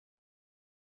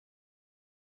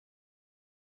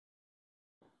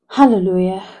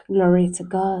Hallelujah. Glory to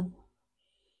God.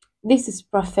 This is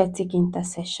prophetic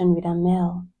intercession with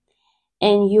Amel,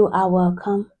 and you are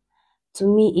welcome. To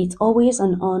me, it's always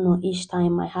an honor each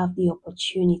time I have the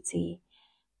opportunity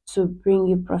to bring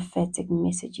you prophetic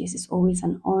messages. It's always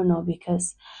an honor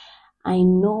because I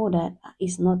know that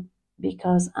it's not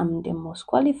because I'm the most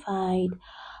qualified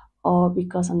or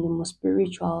because I'm the most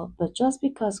spiritual, but just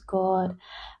because God,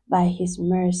 by His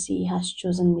mercy, has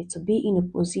chosen me to be in a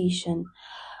position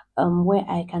where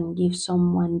I can give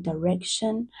someone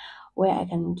direction, where I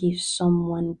can give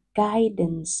someone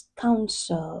guidance,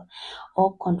 counsel,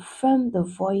 or confirm the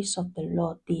voice of the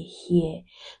Lord they hear.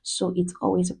 So it's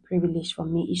always a privilege for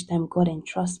me each time God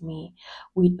entrusts me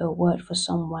with a word for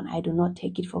someone. I do not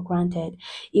take it for granted.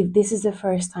 If this is the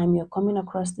first time you're coming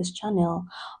across this channel,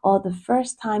 or the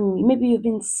first time maybe you've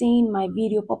been seeing my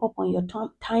video pop up on your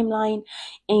timeline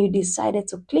and you decided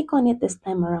to click on it this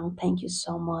time around, thank you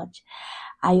so much.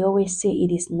 I always say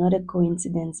it is not a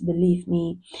coincidence. Believe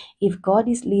me, if God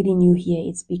is leading you here,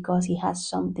 it's because He has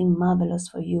something marvelous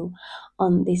for you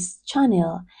on this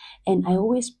channel. And I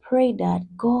always pray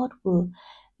that God will,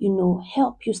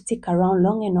 help you stick around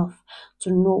long enough to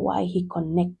know why He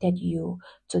connected you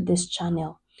to this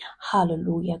channel.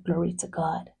 Hallelujah. Glory to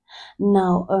God.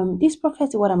 Now, this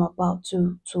prophecy, what I'm about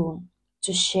to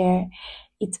share,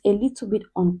 it's a little bit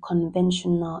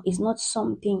unconventional. It's not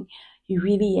something you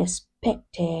really expected.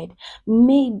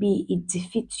 Maybe it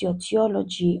defeats your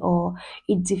theology or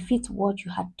it defeats what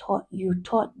you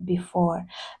thought before.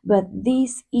 But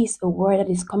this is a word that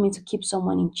is coming to keep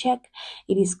someone in check.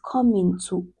 It is coming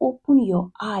to open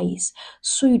your eyes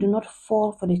so you do not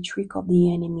fall for the trick of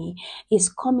the enemy. It's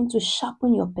coming to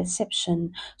sharpen your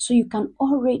perception so you can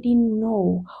already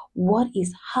know what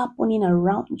is happening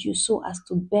around you so as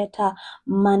to better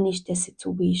manage the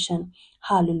situation.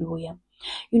 Hallelujah.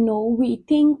 We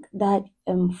think that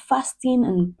fasting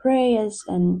and prayers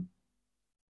and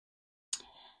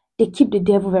they keep the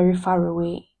devil very far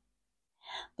away.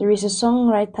 There is a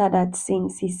songwriter that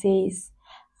sings, he says,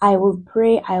 I will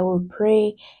pray.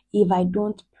 If I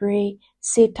don't pray,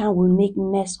 Satan will make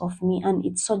mess of me. And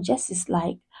it suggests it's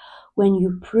like when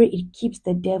you pray, it keeps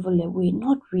the devil away.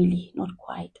 Not really, not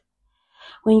quite.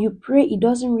 When you pray, it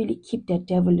doesn't really keep the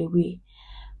devil away.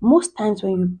 Most times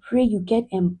when you pray, you get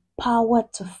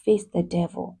empowered to face the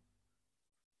devil.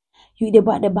 The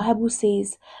Bible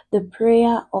says the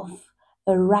prayer of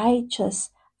a righteous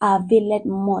availeth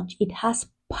much. It has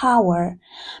power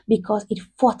because it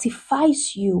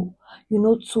fortifies you,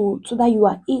 so that you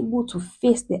are able to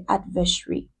face the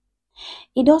adversary.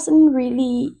 It doesn't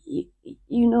really,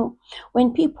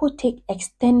 when people take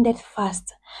extended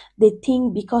fast, they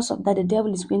think because of that the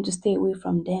devil is going to stay away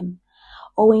from them.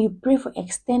 Or when you pray for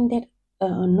extended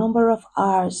number of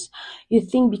hours, you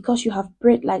think because you have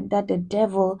prayed like that, the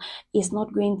devil is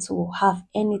not going to have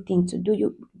anything to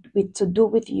do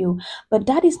with you. But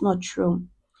that is not true.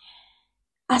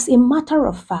 As a matter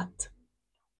of fact,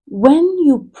 when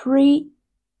you pray,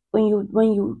 when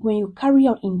you carry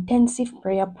out intensive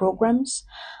prayer programs,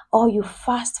 or you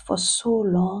fast for so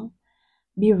long,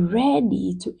 be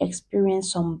ready to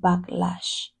experience some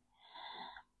backlash.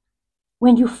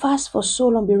 When you fast for so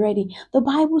long, be ready. The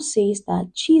Bible says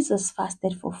that Jesus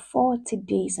fasted for 40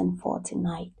 days and 40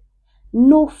 nights.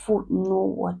 No food, no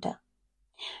water.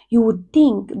 You would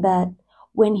think that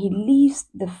when he leaves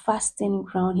the fasting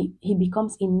ground, he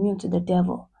becomes immune to the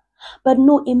devil. But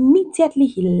no, immediately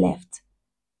he left.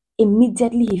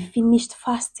 Immediately he finished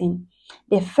fasting.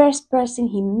 The first person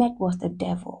he met was the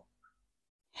devil.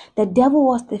 The devil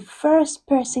was the first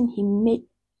person he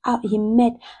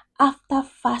met after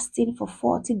fasting for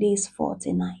 40 days,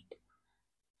 40 nights.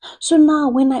 So now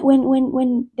when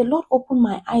the Lord opened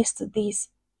my eyes to this,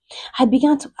 I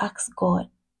began to ask God,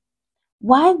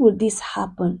 why would this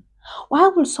happen? Why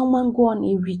would someone go on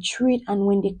a retreat and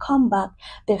when they come back,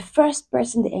 the first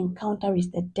person they encounter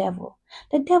is the devil?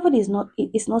 The devil is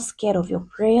not scared of your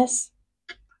prayers.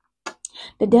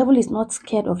 The devil is not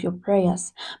scared of your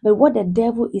prayers, but what the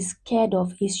devil is scared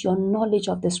of is your knowledge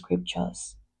of the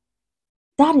scriptures.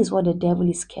 That is what the devil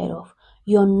is scared of,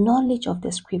 your knowledge of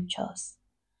the scriptures,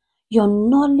 your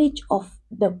knowledge of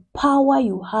the power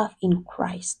you have in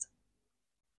Christ.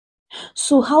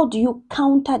 So how do you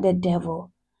counter the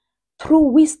devil?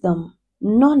 Through wisdom,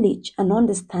 knowledge, and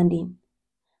understanding.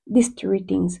 These three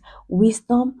things: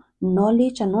 wisdom,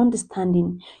 knowledge, and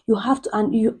understanding. You have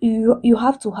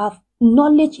to have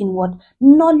Knowledge in what?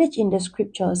 Knowledge in the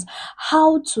scriptures.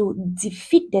 How to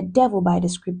defeat the devil by the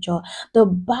scripture. The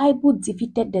Bible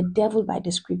defeated the devil by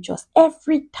the scriptures.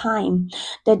 Every time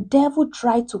the devil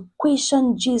tried to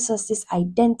question Jesus'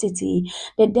 identity,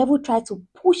 the devil tried to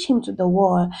push him to the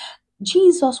wall,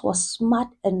 Jesus was smart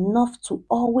enough to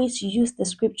always use the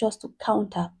scriptures to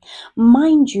counter.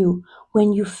 Mind you,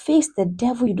 when you face the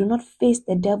devil, you do not face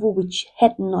the devil with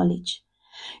head knowledge.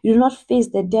 You do not face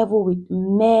the devil with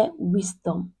mere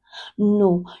wisdom.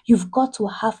 No, you've got to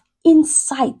have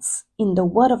insights in the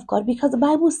word of God, because the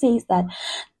Bible says that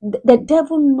the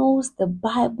devil knows the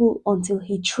Bible until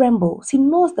he trembles. He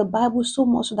knows the Bible so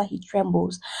much so that he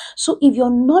trembles. So if your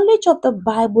knowledge of the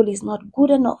Bible is not good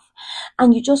enough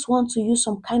and you just want to use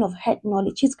some kind of head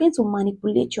knowledge, he's going to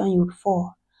manipulate you and you'll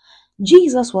fall.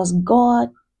 Jesus was God,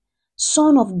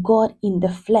 Son of God in the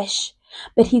flesh,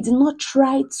 but he did not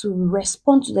try to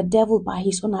respond to the devil by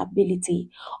his own ability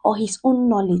or his own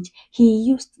knowledge. He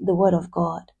used the word of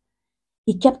God.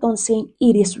 He kept on saying,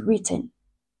 "It is written.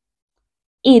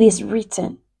 It is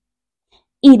written.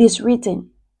 It is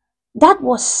written." That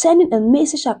was sending a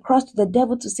message across to the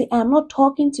devil to say, I am not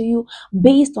talking to you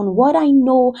based on what I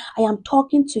know. I am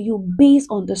talking to you based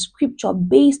on the scripture,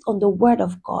 based on the word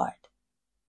of God.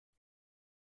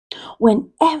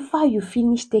 Whenever you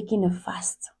finish taking a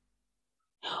fast,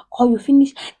 or you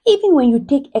finish, even when you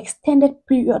take extended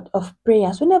period of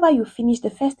prayers, whenever you finish,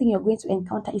 the first thing you're going to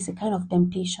encounter is a kind of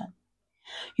temptation.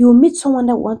 You will meet someone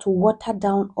that wants to water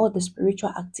down all the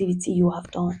spiritual activity you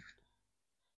have done.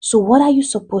 So what are you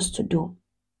supposed to do?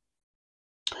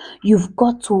 You've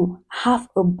got to have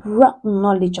a broad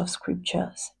knowledge of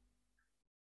scriptures.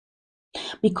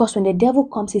 Because when the devil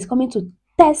comes, he's coming to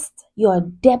test your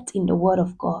depth in the word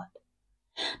of God.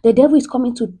 The devil is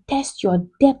coming to test your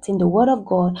depth in the word of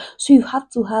God. So you have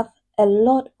to have a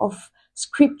lot of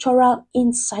scriptural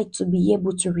insight to be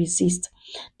able to resist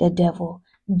the devil.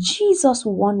 Jesus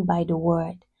won by the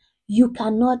word. You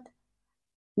cannot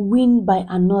win by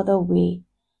another way.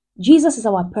 Jesus is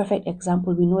our perfect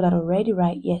example. We know that already,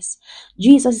 right? Yes.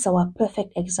 Jesus is our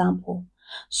perfect example.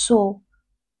 So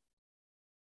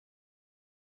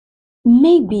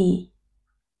maybe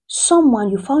someone,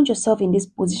 you found yourself in this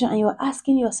position and you're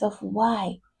asking yourself,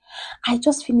 why? I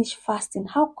just finished fasting.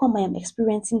 How come I am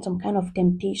experiencing some kind of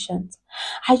temptations?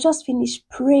 I just finished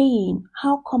praying.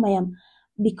 How come I am?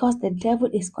 Because the devil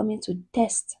is coming to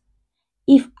test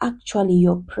if actually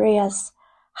your prayers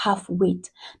have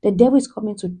weight. The devil is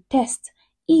coming to test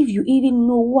if you even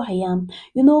know who I am.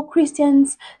 You know,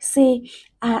 Christians say,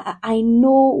 I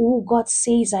know who God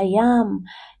says I am.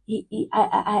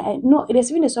 I know. There's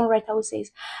even a songwriter who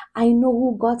says, I know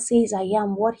who God says I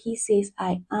am, what he says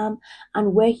I am,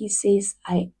 and where he says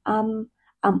I am.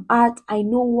 I'm at, I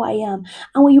know who I am.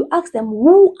 And when you ask them,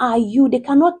 who are you? They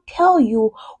cannot tell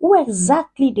you who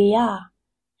exactly they are.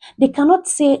 They cannot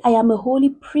say, I am a holy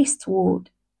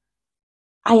priesthood.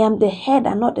 I am the head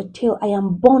and not the tail. I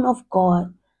am born of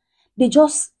God. They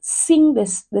just sing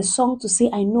the song to say,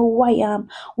 I know who I am,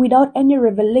 without any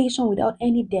revelation, without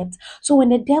any depth. So when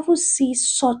the devil sees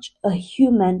such a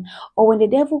human, or when the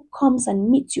devil comes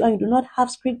and meets you and you do not have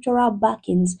scriptural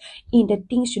backings in the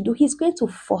things you do, he's going to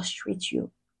frustrate you.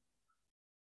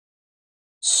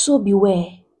 So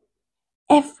beware.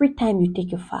 Every time you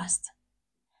take a fast,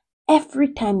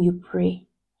 every time you pray,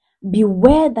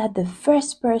 beware that the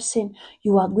first person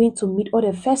you are going to meet, or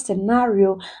the first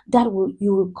scenario that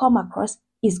you will come across,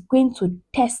 is going to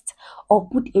test or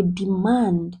put a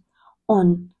demand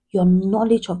on your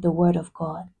knowledge of the word of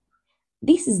God.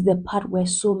 This is the part where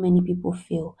so many people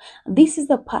fail. This is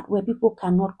the part where people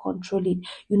cannot control it.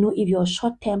 You know, if you're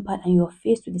short-tempered and you're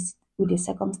faced with the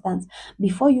circumstance,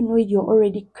 before you know it, you're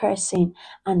already cursing,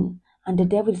 and the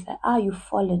devil is like, you've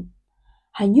fallen.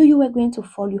 I knew you were going to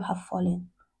fall, you have fallen.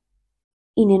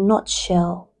 In a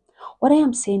nutshell, what I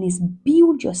am saying is,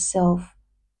 build yourself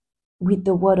with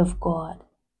the word of God.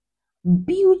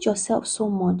 Build yourself so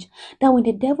much that when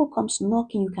the devil comes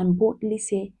knocking, you can boldly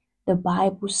say, the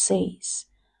Bible says,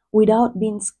 without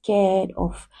being scared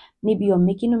of maybe you're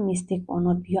making a mistake or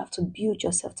not. You have to build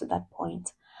yourself to that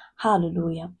point.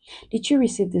 Hallelujah. Did you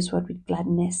receive this word with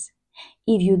gladness?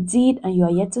 If you did and you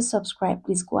are yet to subscribe,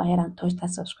 please go ahead and touch that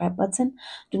subscribe button.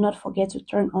 Do not forget to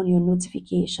turn on your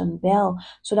notification bell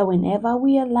so that whenever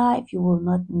we are live, you will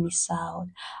not miss out.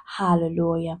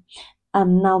 Hallelujah.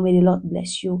 Now may the Lord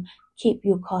bless you. Keep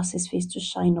you, cause his face to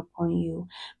shine upon you.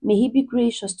 May he be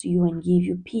gracious to you and give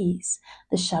you peace.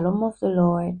 The shalom of the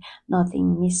Lord,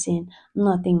 nothing missing,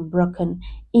 nothing broken,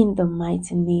 in the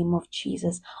mighty name of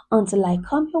Jesus. Until I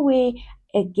come your way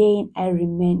again, I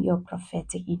remain your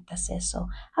prophetic intercessor.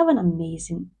 Have an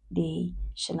amazing day.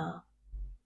 Shalom.